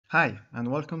Hi, and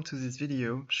welcome to this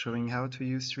video showing how to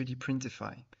use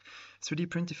 3DPrintify.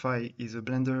 3DPrintify is a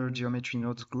Blender geometry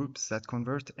nodes group that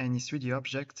convert any 3D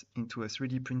object into a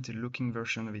 3D printed looking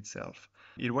version of itself.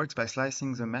 It works by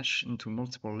slicing the mesh into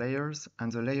multiple layers, and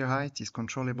the layer height is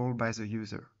controllable by the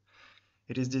user.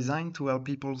 It is designed to help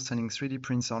people selling 3D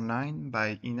prints online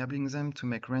by enabling them to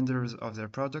make renders of their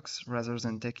products rather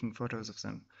than taking photos of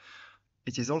them.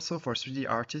 It is also for 3D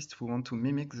artists who want to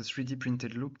mimic the 3D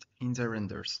printed look in their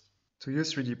renders. To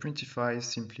use 3DPrintify,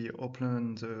 simply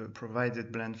open the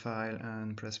provided blend file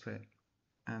and press play,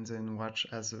 and then watch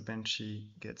as the Benchy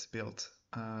gets built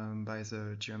by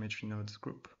the geometry nodes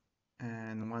group.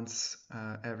 And once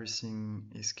everything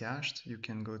is cached, you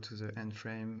can go to the end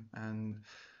frame, and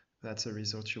that's the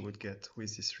result you would get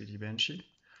with this 3D Benchy.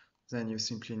 Then you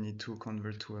simply need to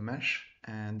convert to a mesh,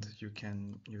 and you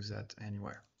can use that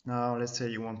anywhere. Now, let's say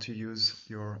you want to use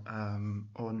your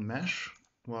own mesh.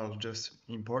 Well, just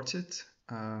import it.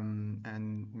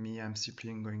 And me, I'm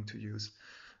simply going to use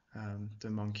the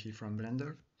monkey from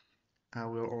Blender. I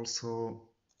will also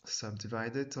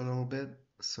subdivide it a little bit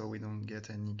so we don't get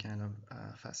any kind of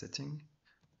faceting.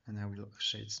 And I will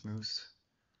shade smooth.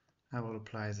 I will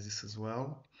apply this as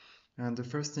well. And the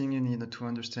first thing you need to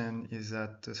understand is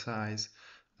that the size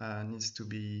needs to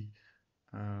be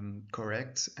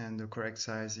correct, and the correct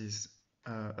size is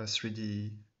a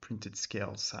 3D printed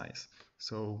scale size.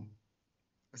 So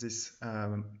this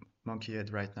monkey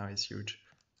head right now is huge,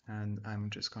 and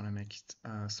I'm just gonna make it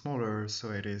smaller,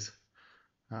 so it is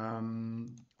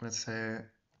let's say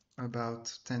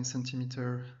about 10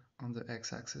 centimeter on the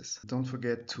x-axis. Don't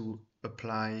forget to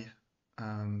apply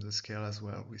the scale as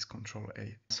well with Control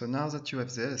A. So now that you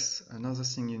have this, another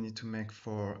thing you need to make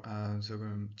for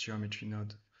the geometry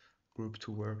node group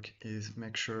to work is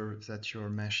make sure that your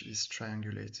mesh is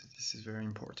triangulated. This is very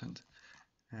important.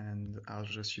 And I'll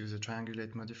just use a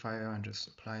triangulate modifier and just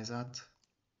apply that.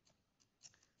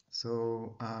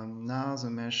 So now the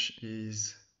mesh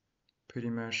is pretty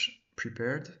much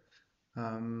prepared.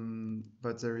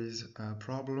 But there is a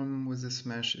problem with this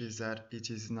mesh is that it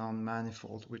is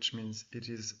non-manifold, which means it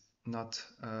is not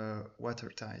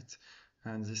watertight,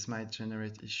 and this might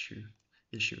generate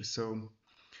issues. So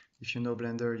if you know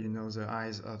Blender, you know the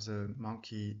eyes of the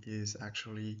monkey is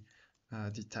actually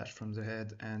detached from the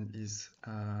head and is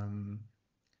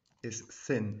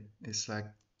thin. It's like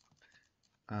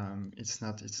it's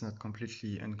not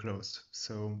completely enclosed.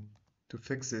 So to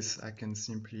fix this, I can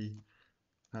simply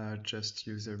just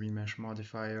use a remesh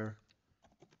modifier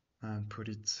and put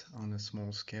it on a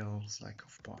small scale, like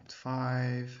of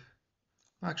 0.5.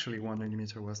 Actually, 1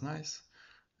 millimeter was nice.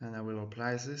 And I will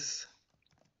apply this,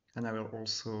 and I will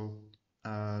also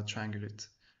triangulate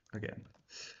again.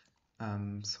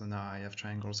 So now I have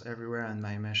triangles everywhere, and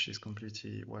my mesh is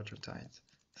completely watertight.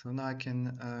 So now I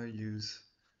can use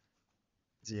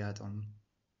the add-on,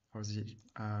 or the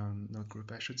node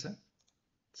group, I should say.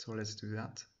 So let's do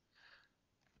that.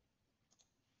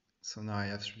 So now I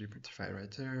have 3DPrintify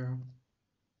right there.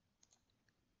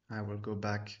 I will go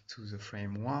back to the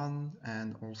frame 1,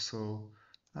 and also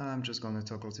I'm just going to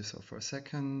toggle this off for a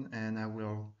second, and I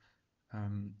will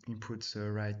input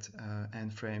the right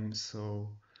end frame so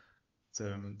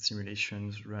the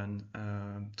simulations run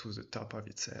to the top of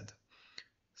its head.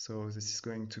 So this is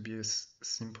going to be a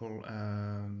simple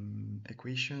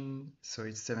equation. So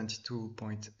it's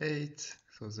 72.8,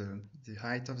 so the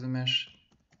height of the mesh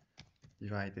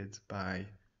divided by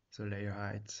the layer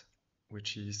height,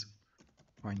 which is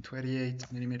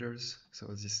 0.28 millimeters. So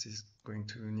this is going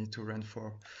to need to run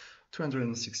for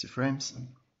 260 frames.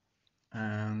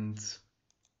 And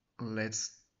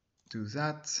let's do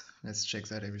that. Let's check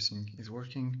that everything is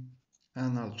working.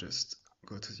 And I'll just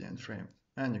go to the end frame,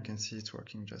 and you can see it's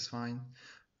working just fine.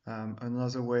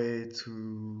 Another way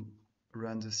to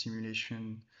run the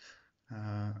simulation,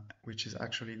 which is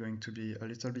actually going to be a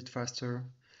little bit faster,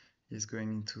 is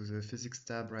going into the physics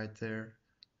tab right there,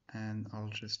 and I'll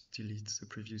just delete the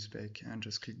previous bake and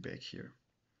just click bake here.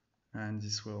 And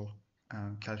this will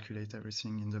calculate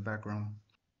everything in the background.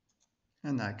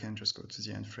 And I can just go to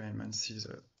the end frame and see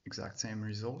the exact same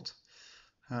result.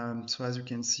 So as you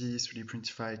can see,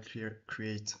 3DPrintify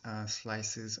create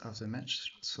slices of the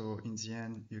mesh. So in the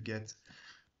end, you get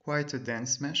quite a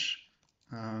dense mesh.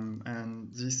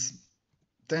 And this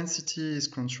density is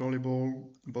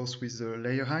controllable both with the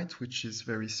layer height, which is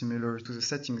very similar to the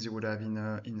settings you would have in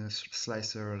a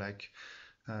slicer like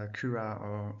Cura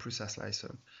or Prusa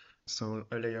slicer. So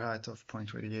a layer height of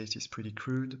 0.28 is pretty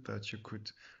crude, but you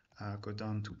could go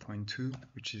down to 0.2,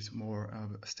 which is more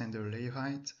of a standard layer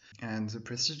height. And the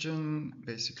precision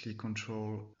basically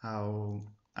control how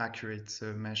accurate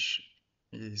the mesh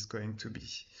is going to be.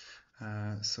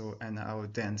 And how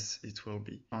dense it will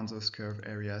be on those curve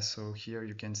areas. So here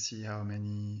you can see how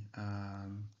many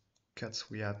cuts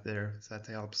we have there. That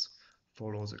helps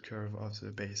follow the curve of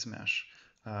the base mesh.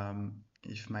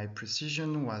 If my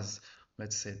precision was,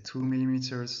 let's say, 2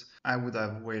 millimeters, I would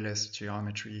have way less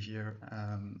geometry here,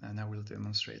 and I will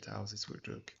demonstrate how this would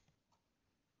look.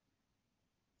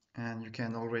 And you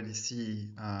can already see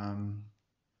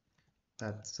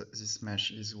that this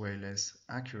mesh is way less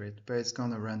accurate, but it's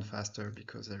gonna run faster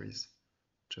because there is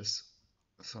just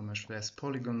so much less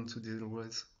polygon to deal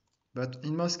with. But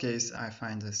in most cases, I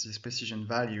find that this precision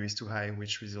value is too high,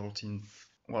 which results in,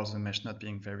 well, the mesh not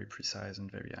being very precise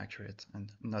and very accurate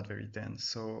and not very dense.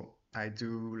 So I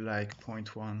do like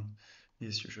 0.1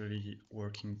 is usually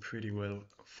working pretty well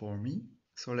for me.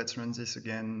 So let's run this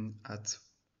again at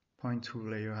 0.2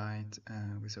 layer height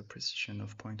with a precision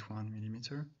of 0.1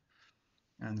 millimeter.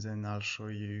 And then I'll show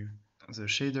you the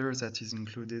shader that is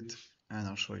included, and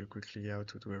I'll show you quickly how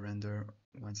to do a render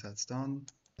once that's done.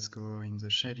 Let's go in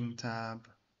the shading tab.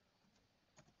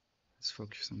 Let's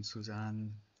focus on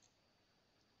Suzanne.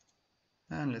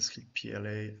 And let's click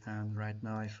PLA. And right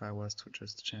now, if I was to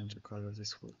just change the color,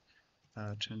 this will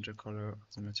change the color of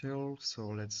the material. So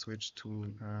let's switch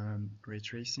to ray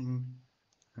tracing.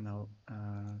 And I'll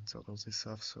toggle this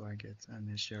off so I get an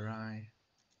HDRI.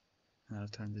 And I'll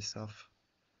turn this off.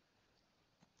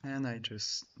 And I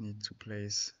just need to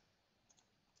place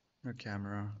a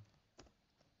camera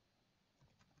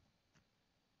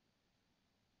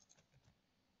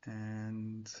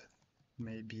and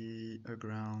maybe a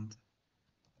ground,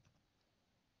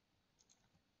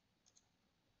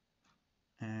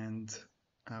 and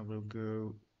I will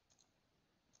go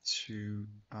to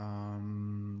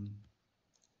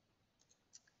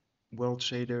world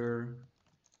shader,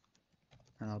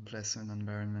 and I'll place an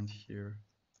environment here,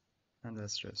 and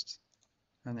that's just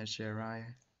an HDRI,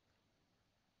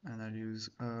 and I'll use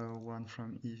one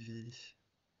from Eevee.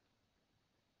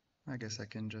 I guess I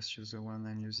can just use the one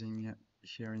I'm using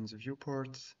here in the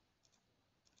viewport.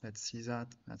 Let's see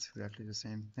that. That's exactly the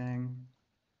same thing.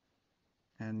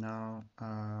 And now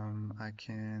I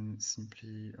can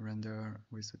simply render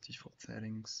with the default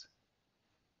settings.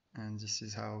 And this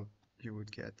is how you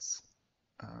would get,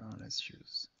 let's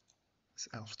use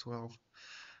ELF12.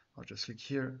 I'll just click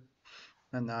here.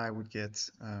 And now I would get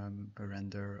a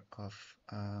render of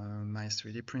my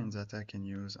 3D print that I can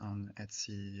use on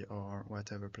Etsy or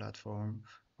whatever platform,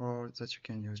 or that you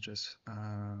can use just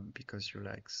because you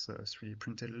like the 3D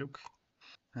printed look.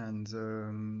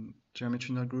 And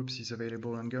Geometry Node Groups is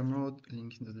available on Gumroad,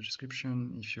 link in the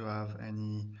description. If you have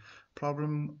any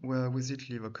problem with it,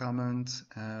 leave a comment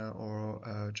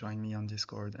or join me on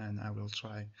Discord and I will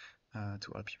try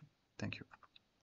to help you. Thank you.